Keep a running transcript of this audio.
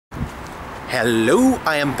Hello,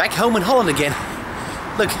 I am back home in Holland again.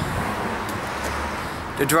 Look,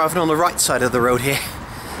 they're driving on the right side of the road here.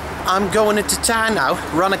 I'm going into town now,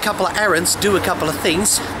 run a couple of errands, do a couple of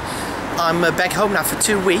things. I'm back home now for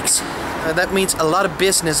 2 weeks. That means a lot of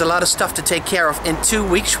business, a lot of stuff to take care of in 2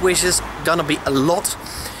 weeks, which is gonna be a lot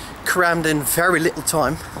crammed in very little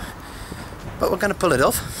time. But we're gonna pull it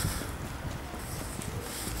off.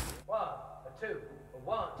 1, 2,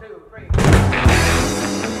 1, 2, 3.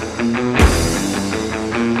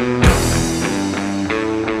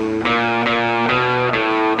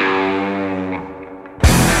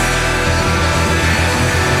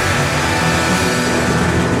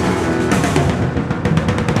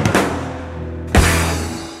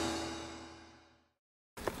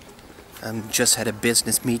 Just had a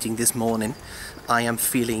business meeting this morning. I am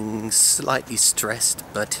feeling slightly stressed,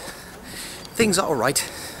 but things are alright.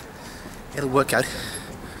 It'll work out.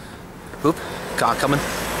 Oop, car coming.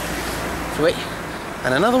 Wait,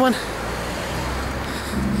 and another one.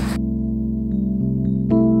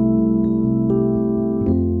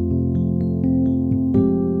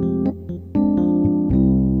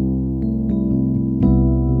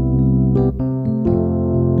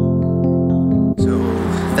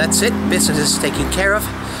 That's it, business is taken care of.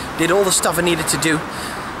 Did all the stuff I needed to do.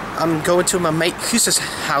 I'm going to my mate Guus's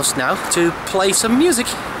house now to play some music.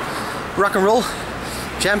 Rock and roll,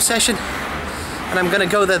 jam session. And I'm gonna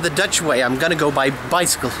go there the Dutch way. I'm gonna go by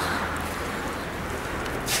bicycle.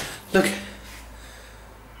 Look.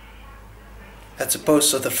 That's a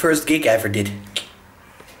poster of the first gig I ever did.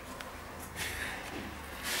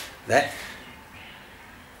 There.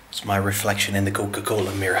 It's my reflection in the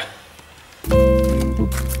Coca-Cola mirror.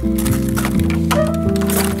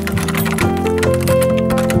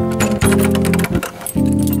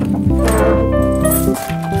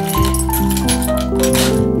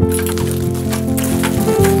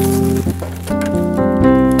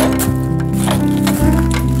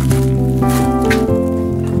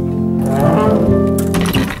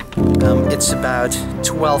 It's about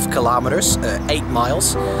 12 kilometers, 8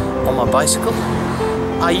 miles on my bicycle.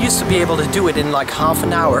 I used to be able to do it in like half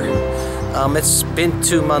an hour. It's been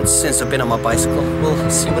 2 months since I've been on my bicycle. We'll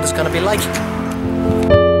see what it's gonna be like.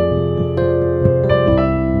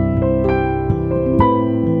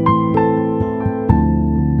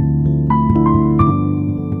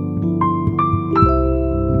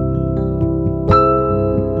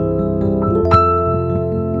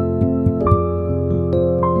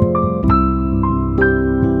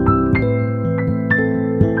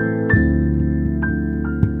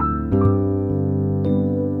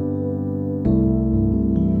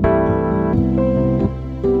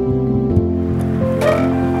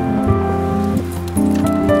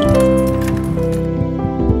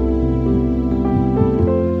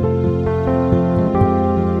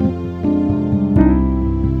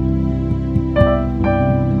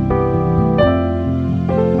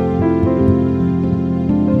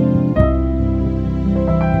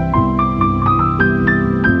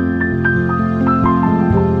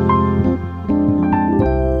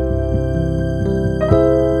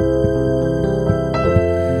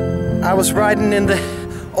 I was riding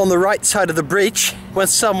on the right side of the bridge when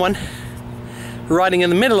someone riding in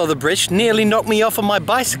the middle of the bridge nearly knocked me off of my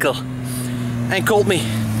bicycle and called me,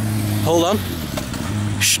 hold on,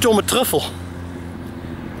 stomme truffel.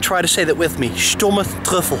 Try to say that with me, stomme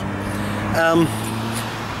truffel.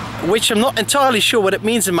 Which I'm not entirely sure what it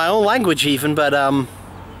means in my own language even, but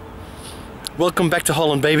welcome back to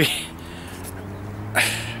Holland, baby.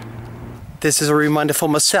 This is a reminder for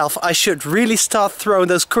myself. I should really start throwing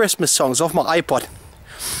those Christmas songs off my iPod.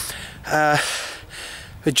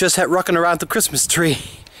 We just had Rockin' Around the Christmas Tree.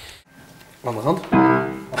 Aan de hand.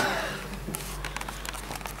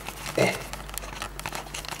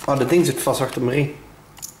 Oh, dat ding zit vast achter me ring.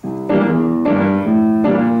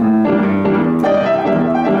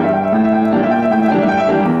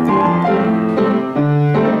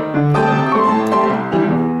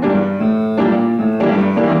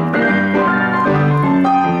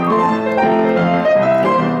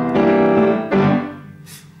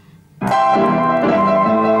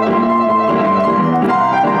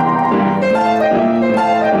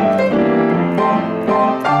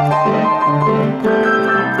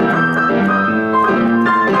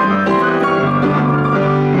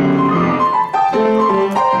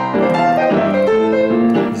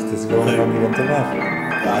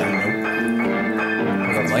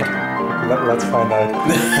 Let's find out.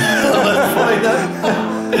 Let's find out.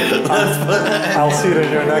 I'll see it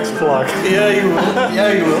in your next vlog. Yeah, you will.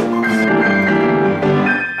 Yeah, you will.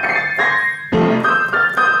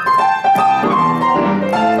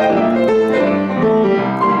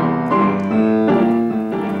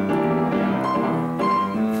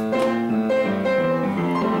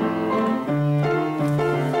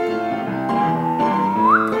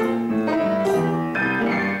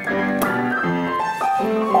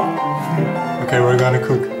 Okay, we're gonna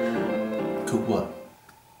cook. Cook what?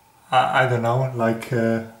 I don't know, like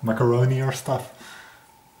macaroni or stuff.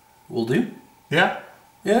 Will do. Yeah?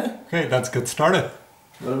 Yeah. Okay, let's get started.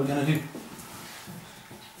 What are we gonna do?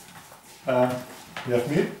 You have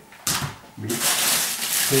meat? Meat.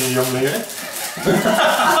 Kun je jong leren?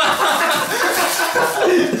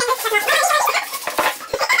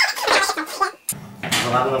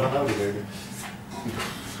 Wat hadden we van nodig, denk ik?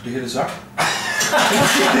 De hele zak.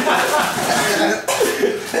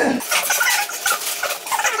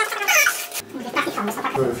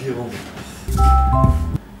 Voor 400.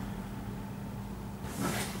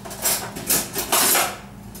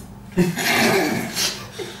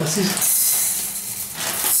 Precies.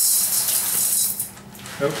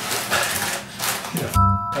 Oh. Ja.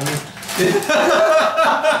 En nu?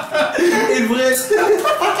 In Brits.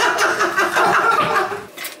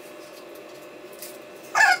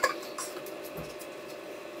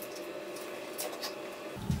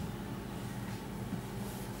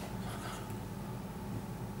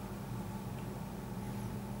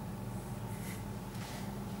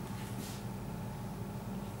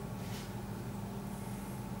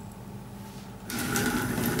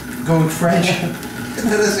 Going French.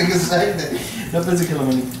 Dat is een gezegde. Dat weet ik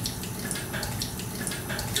helemaal niet.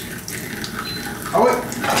 Oh, wait.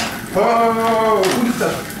 Oh, hoe doet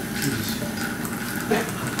dat?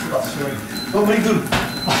 Sorry. Wat moet ik doen?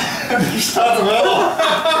 Die staat er wel.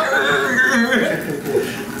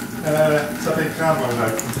 Zat in kraan maar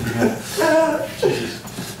uit. Jezus.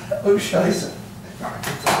 Oh, scheisse.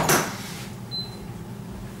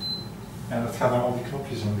 Ja, dat gaat nou al die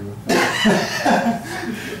knopjes aan doen.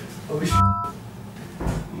 Oh, shit.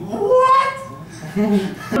 What?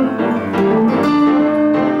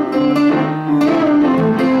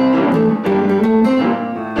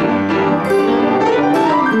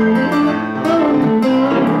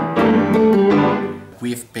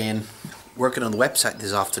 We've been working on the website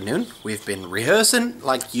this afternoon. We've been rehearsing,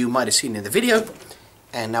 like you might have seen in the video,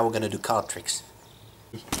 and now we're going to do card tricks.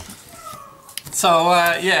 So,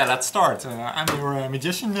 yeah, let's start. I'm your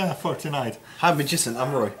magician for tonight. Hi, magician.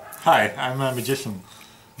 I'm Roy. Hi, I'm a magician.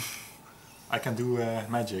 I can do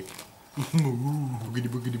magic. Boogity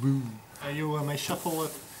boogity boo. You may shuffle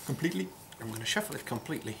it completely. I'm going to shuffle it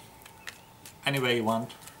completely. Any way you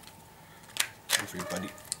want. Everybody.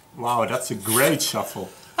 Wow, that's a great shuffle.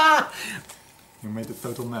 You made a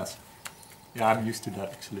total mess. Yeah, I'm used to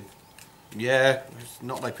that actually. Yeah, it's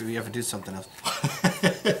not like we ever did something else.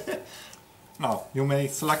 Now, you may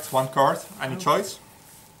select one card, any choice.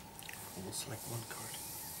 We'll select one card.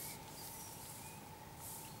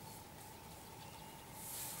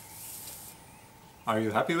 Are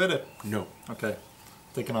you happy with it? No. Okay,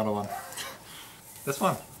 take another one. This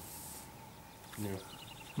one? No.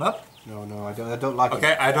 Not? No, I don't like it.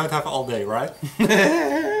 Okay, I don't have all day, right?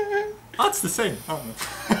 Oh, it's the same. Oh.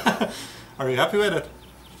 Are you happy with it?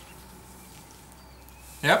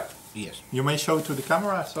 Yep. Yes. You may show it to the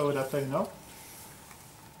camera so that they know.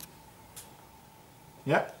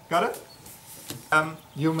 Yeah, got it?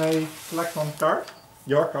 You may select one card,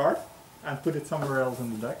 your card, and put it somewhere else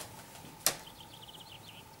in the deck.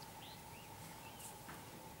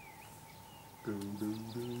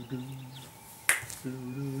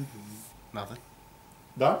 Nothing.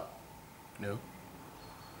 Done? No.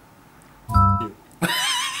 You.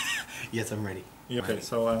 Yes, I'm ready. Okay, Ready.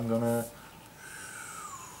 so I'm gonna...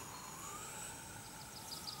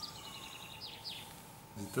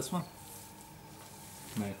 Is it this one?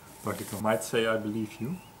 No, but I might say I believe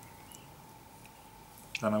you.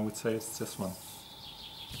 Then I would say it's this one.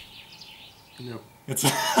 No. It's...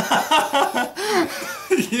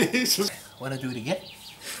 Jesus. Want to do it again?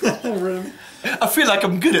 Really? I feel like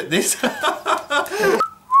I'm good at this.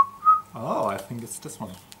 Oh, I think it's this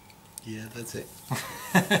one. Yeah, that's it.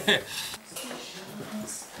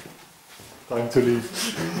 Time to leave.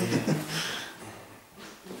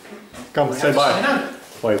 Come, say bye.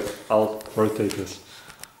 Wait, I'll rotate this.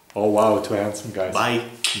 Oh wow, two handsome guys. Bye.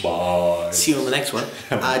 Bye. See you on the next one.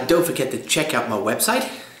 Don't forget to check out my website.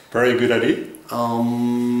 Very good idea.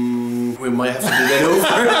 We might have to do that over.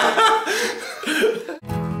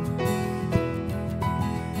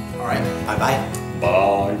 Alright, bye-bye.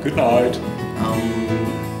 Bye, good night.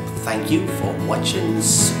 Thank you for watching,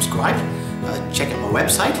 subscribe, check out my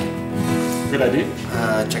website. Good idea.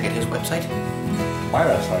 Check out his website. My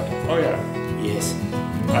website. Oh yeah. Yes.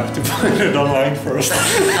 I have to find it online first.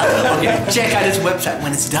 Okay, check out his website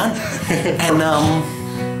when it's done. And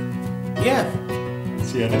yeah.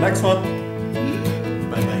 See you in the next one.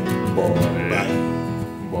 Bye-bye. Bye.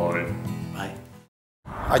 Bye. Bye. Bye.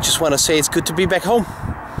 I just want to say it's good to be back home.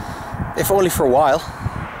 If only for a while.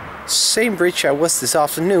 Same bridge I was this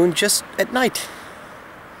afternoon, just at night.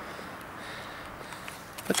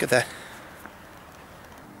 Look at that.